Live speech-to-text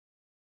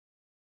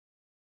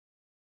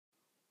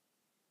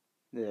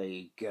There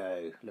you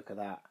go. Look at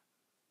that.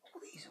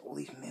 All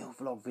these meal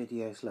vlog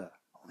videos. Look,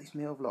 all these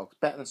meal vlogs.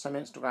 Better than some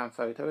Instagram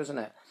photo, isn't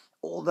it?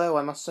 Although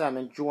I must say I'm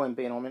enjoying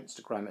being on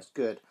Instagram. It's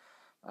good.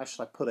 How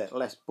should I put it?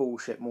 Less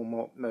bullshit,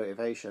 more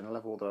motivation. I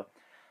love all the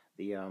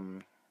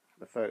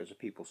photos of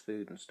people's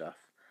food and stuff.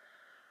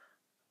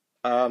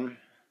 Brown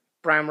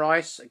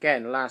rice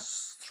again.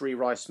 Last 3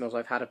 rice meals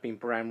I've had have been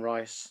brown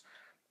rice,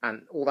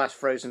 and all that's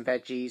frozen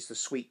veggies. The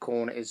sweet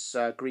corn is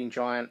Green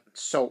Giant,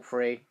 salt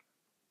free.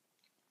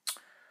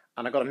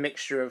 And I've got a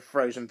mixture of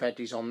frozen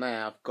veggies on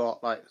there. I've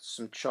got like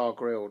some char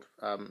grilled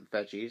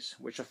veggies,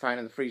 which I found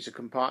in the freezer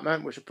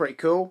compartment, which are pretty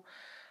cool.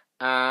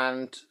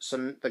 And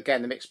some,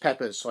 again, the mixed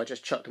peppers. So I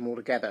just chucked them all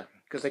together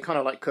because they kind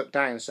of like cook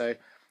down. So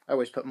I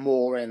always put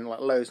more in, like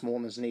loads more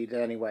than's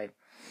needed anyway.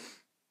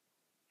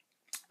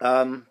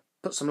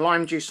 Put some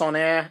lime juice on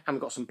here, and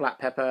we've got some black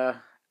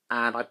pepper.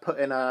 And I put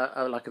in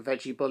like a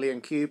veggie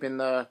bouillon cube in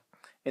the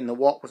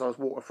wok because I was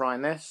water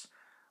frying this.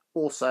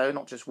 Also,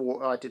 not just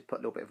water, I did put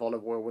a little bit of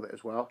olive oil with it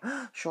as well.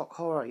 Shock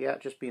horror, yeah,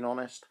 just being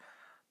honest.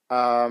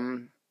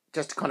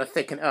 Just to kind of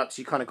thicken it up,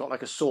 so you kind of got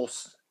like a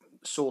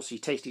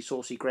tasty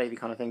saucy gravy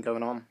kind of thing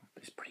going on.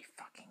 But it's pretty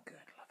fucking good,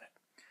 love it.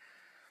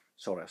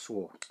 Sorry, I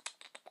swore.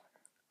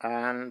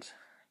 And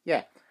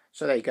yeah,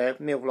 so there you go,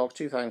 Meal Vlog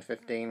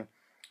 2015.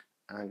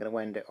 And I'm going to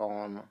end it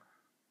on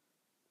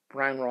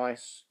brown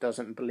rice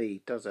doesn't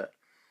bleed, does it?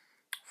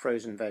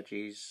 Frozen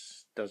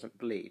veggies doesn't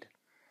bleed.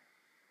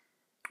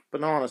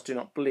 Bananas do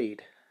not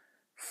bleed.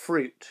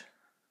 Fruit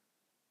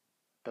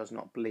does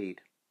not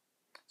bleed.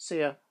 See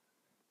ya.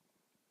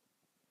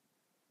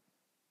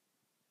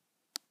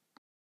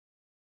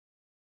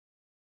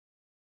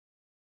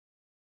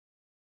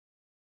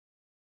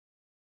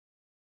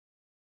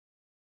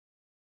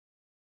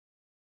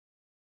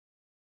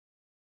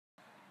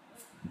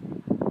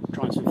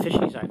 Trying some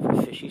fishies out for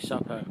a fishy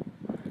supper.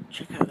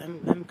 Check out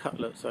them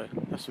cutlets though.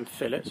 That's some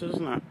fillets,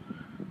 isn't it?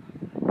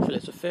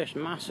 Fillets of fish,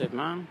 massive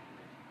man.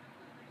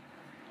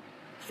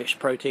 Fish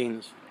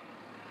proteins.